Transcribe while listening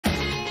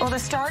Well, the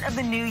start of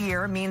the new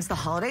year means the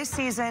holiday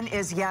season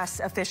is, yes,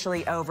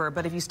 officially over.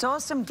 But if you still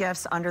have some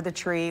gifts under the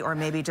tree or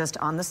maybe just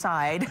on the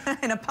side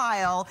in a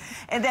pile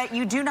and that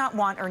you do not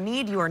want or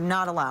need, you are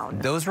not alone.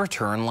 Those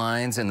return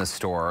lines in the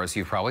stores,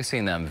 you've probably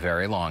seen them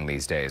very long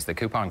these days. The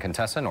coupon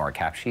contestant, Nora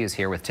Capshe, is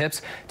here with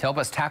tips to help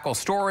us tackle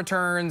store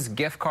returns,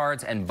 gift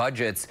cards, and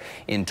budgets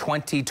in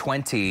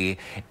 2020.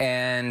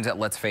 And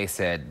let's face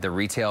it, the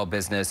retail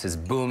business is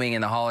booming in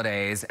the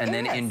holidays. And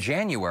then in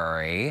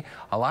January,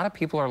 a lot of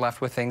people are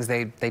left with things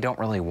they don't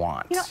really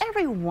want. You know,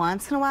 every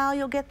once in a while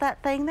you'll get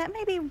that thing that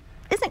maybe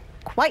isn't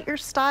quite your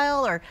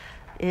style or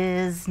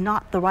is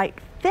not the right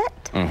fit.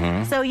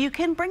 So you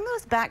can bring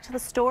those back to the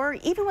store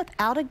even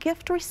without a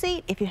gift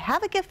receipt. If you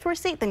have a gift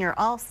receipt, then you're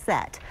all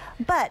set.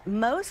 But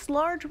most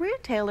large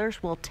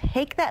retailers will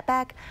take that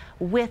back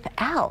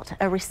without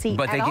a receipt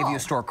But at they give all. you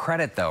store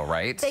credit though,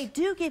 right? They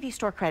do give you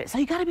store credit. So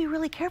you got to be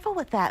really careful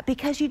with that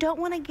because you don't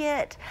want to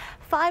get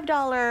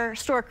 $5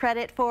 store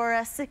credit for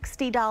a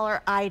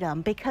 $60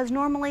 item because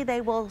normally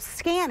they will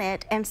scan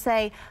it and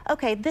say,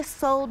 okay, this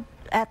sold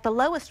at the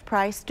lowest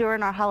price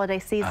during our holiday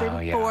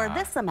season for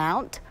this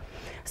amount.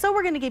 So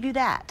we're going to give you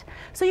that.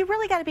 So you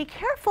really got to be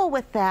careful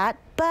with that.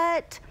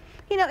 But,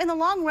 you know, in the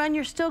long run,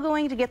 you're still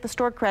going to get the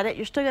store credit.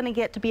 You're still going to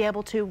get to be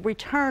able to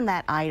return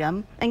that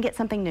item and get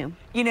something new.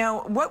 You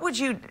know,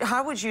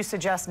 how would you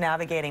suggest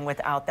navigating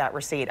without that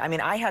receipt? I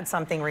mean, I had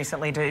something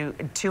recently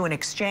to an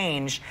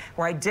exchange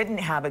where I didn't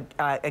have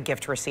a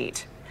gift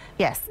receipt.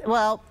 Yes.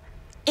 Well,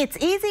 it's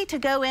easy to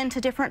go into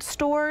different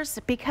stores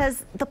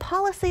because the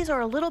policies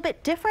are a little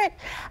bit different.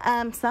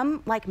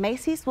 Some, like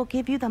Macy's, will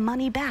give you the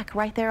money back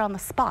right there on the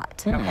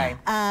spot. Okay.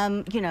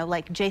 You know,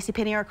 like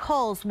JCPenney or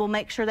Kohl's will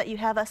make sure that you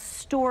have a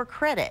store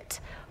credit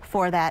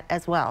for that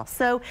as well.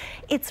 So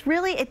it's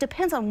really, it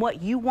depends on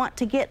what you want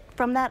to get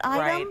from that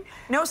item. Right.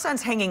 No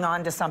sense hanging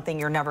on to something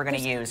you're never going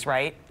to use,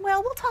 right?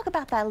 Well, we'll talk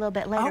about that a little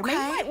bit later. Okay. You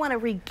might want to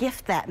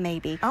regift that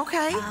maybe.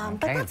 Okay. But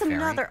that's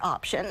another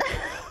option.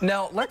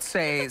 Now, let's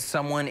say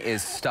someone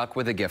is stuck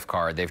with a gift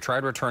card. They've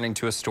tried returning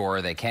to a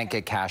store. They can't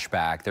get cash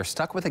back. They're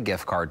stuck with a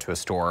gift card to a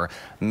store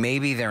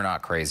maybe they're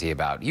not crazy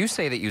about. You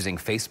say that using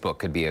Facebook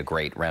could be a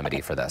great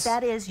remedy for this.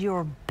 That is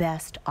your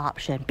best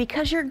option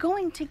because you're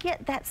going to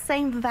get that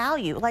same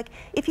value. Like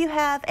if you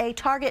have a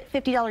Target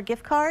 $50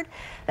 gift card,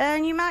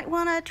 then you might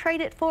want to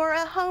trade it for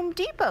a Home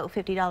Depot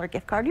 $50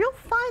 gift card. You'll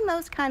find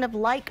those kind of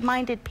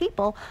like-minded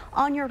people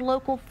on your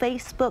local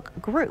Facebook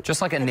group.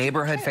 Just like a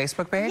neighborhood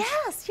Facebook page?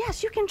 Yes,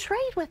 yes, you can trade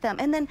with them.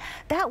 And then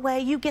that way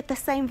you get the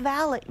same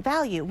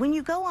value. When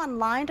you go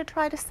online to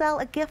try to sell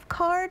a gift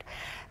card,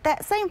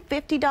 that same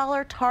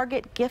 $50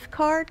 Target gift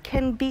card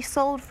can be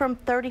sold from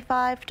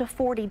 $35 to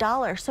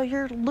 $40. So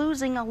you're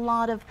losing a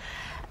lot of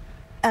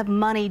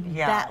money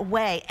that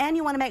way. And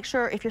you want to make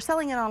sure if you're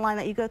selling it online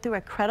that you go through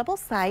a credible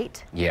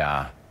site.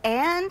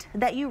 And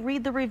that you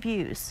read the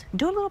reviews.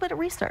 Do a little bit of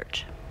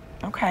research.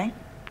 Okay,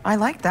 I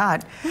like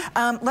that.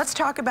 Let's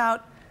talk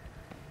about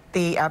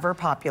the ever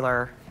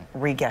popular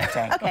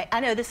regifting. Okay, I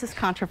know this is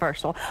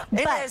controversial.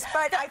 It is,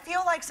 but I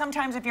feel like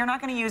sometimes if you're not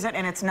going to use it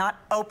and it's not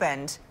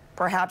opened,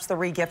 perhaps the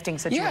regifting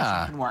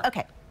situation can work.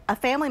 Okay. A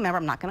family member,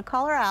 I'm not going to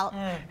call her out,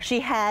 she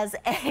has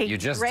a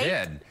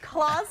great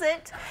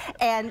closet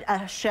and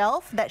a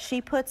shelf that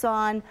she puts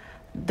on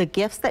the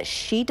gifts that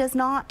she does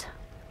not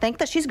think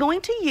that she's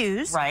going to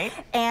use. Right.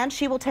 And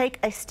she will take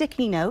a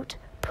sticky note,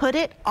 put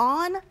it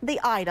on the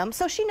item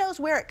so she knows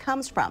where it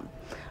comes from.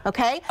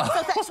 Okay? So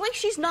that way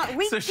she's not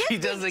regifting So she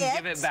doesn't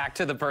give it back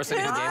to the person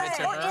who gave it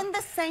to her? Or in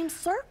the same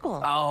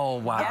circle. Oh,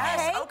 wow.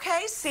 Yes.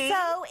 Okay, see?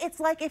 So it's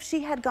like if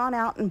she had gone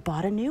out and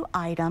bought a new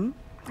item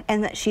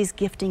and that she's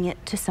gifting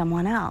it to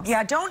someone else.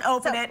 Yeah, don't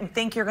open it and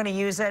think you're going to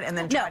use it and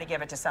then try to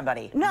give it to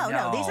somebody.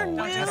 No, these are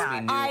new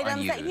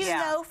items that you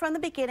know from the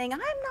beginning. I'm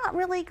not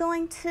really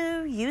going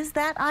to use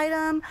that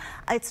item.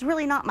 It's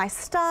really not my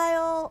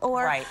style,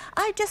 or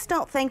I just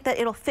don't think that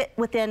it'll fit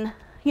within,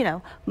 you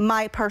know,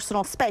 my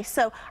personal space.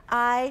 So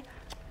I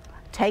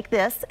take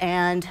this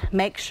and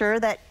make sure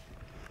that,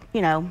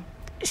 you know,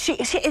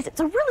 it's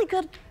a really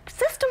good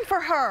system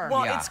for her.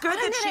 Well, it's good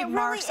that she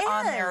marks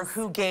on there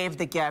who gave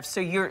the gift, so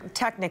you're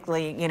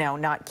technically, you know,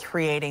 not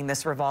creating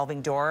this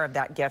revolving door of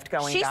that gift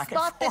going back and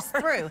forth. She's thought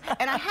this through,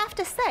 and I have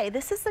to say,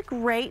 this is a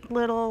great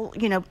little,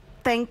 you know,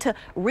 thing to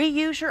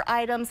reuse your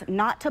items,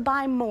 not to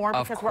buy more,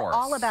 because we're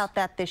all about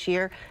that this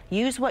year.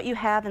 Use what you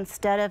have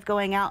instead of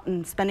going out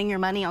and spending your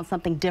money on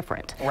something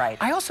different. Right.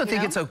 I also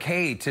think it's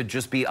okay to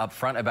just be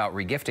upfront about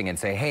regifting and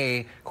say,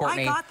 hey,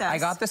 Courtney, I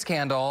got this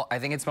candle. I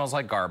think it smells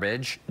like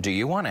garbage. Do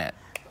you want it?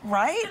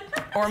 Right?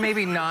 Or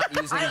maybe not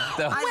using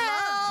the...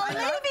 I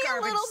love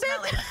garbage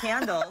smelling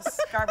candles.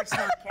 Garbage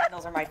smelling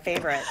candles are my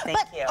favorite. Thank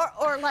you.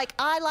 Or like,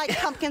 I like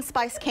pumpkin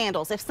spice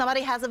candles. If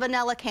somebody has a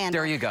vanilla candle,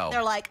 there you go.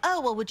 They're like,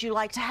 oh, well, would you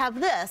like to have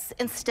this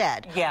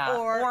instead? Yeah.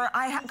 Or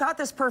I got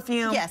this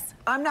perfume. Yes.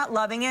 I'm not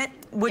loving it.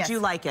 Would you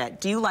like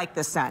it? Do you like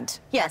the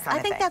scent? Yes, I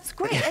think that's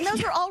great. And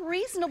those are all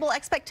reasonable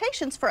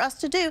expectations for us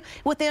to do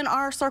within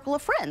our circle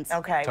of friends.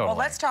 Okay. Well,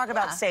 let's talk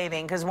about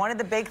saving, because one of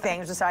the big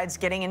things besides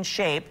getting in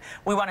shape,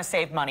 we want to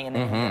save money in the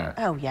new year.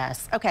 Oh,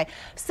 yes. Okay.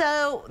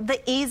 So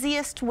the easy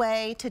easiest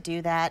way to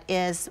do that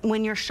is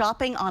when you're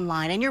shopping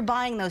online and you're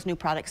buying those new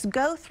products,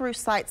 go through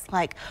sites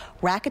like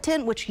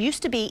Rakuten, which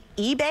used to be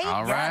eBay.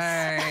 All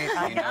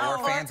right. You know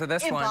we're fans of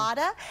this one.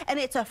 Ibotta, and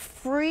it's a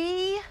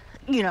free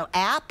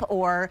app,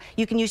 or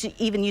you can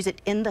even use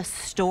it in the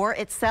store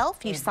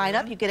itself. You sign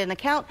up, you get an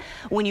account.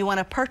 When you want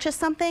to purchase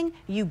something,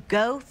 you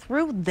go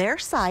through their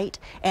site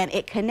and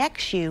it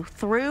connects you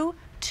through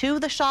to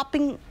the shop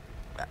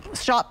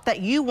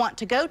that you want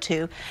to go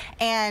to.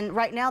 And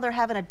right now they're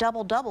having a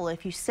double-double.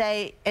 If you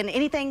say, and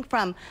anything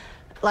from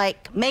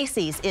like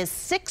Macy's is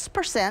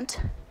 6%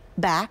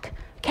 back,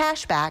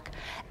 cash back,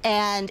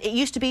 and it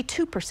used to be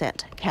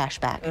 2% cash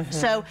back.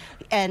 So,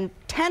 and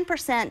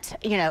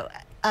 10%,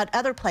 at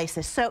other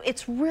places. So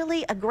it's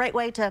really a great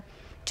way to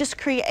just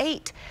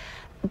create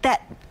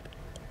that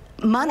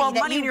money. Well,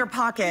 money in your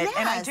pocket. Yes.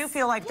 And I do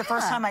feel like the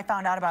first time I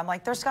found out about it, I'm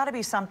like, there's got to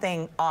be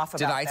something off about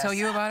this. Did I tell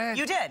you about it?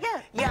 You did.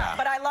 Yeah,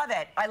 but I love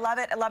it. I love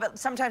it. I love it.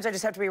 Sometimes I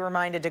just have to be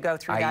reminded to go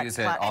through that I use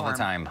it all the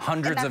time.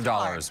 Hundreds of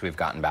dollars we've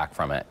gotten back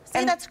from it.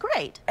 See, that's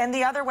great. And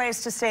the other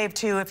ways to save,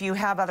 too, if you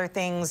have other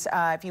things,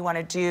 if you want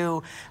to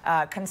do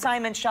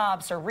consignment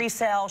shops or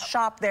resale,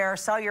 shop there,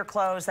 sell your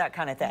clothes, that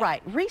kind of thing.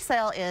 Right.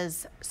 Resale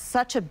is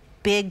such a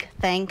big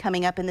thing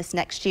coming up in this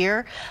next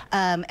year.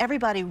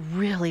 Everybody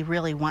really,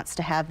 really wants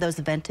to have those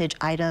vintage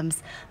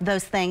items,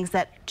 those things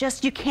that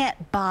just you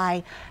can't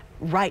buy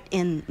right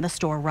in the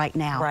store right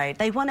now. Right.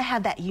 They want to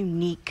have that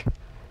unique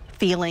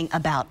feeling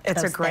about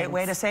It's those a great things.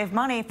 way to save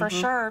money, for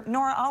sure.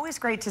 Nora, always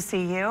great to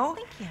see you.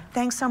 Thank you.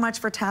 Thanks so much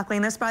for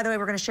tackling this. By the way,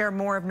 we're going to share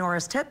more of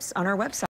Nora's tips on our website.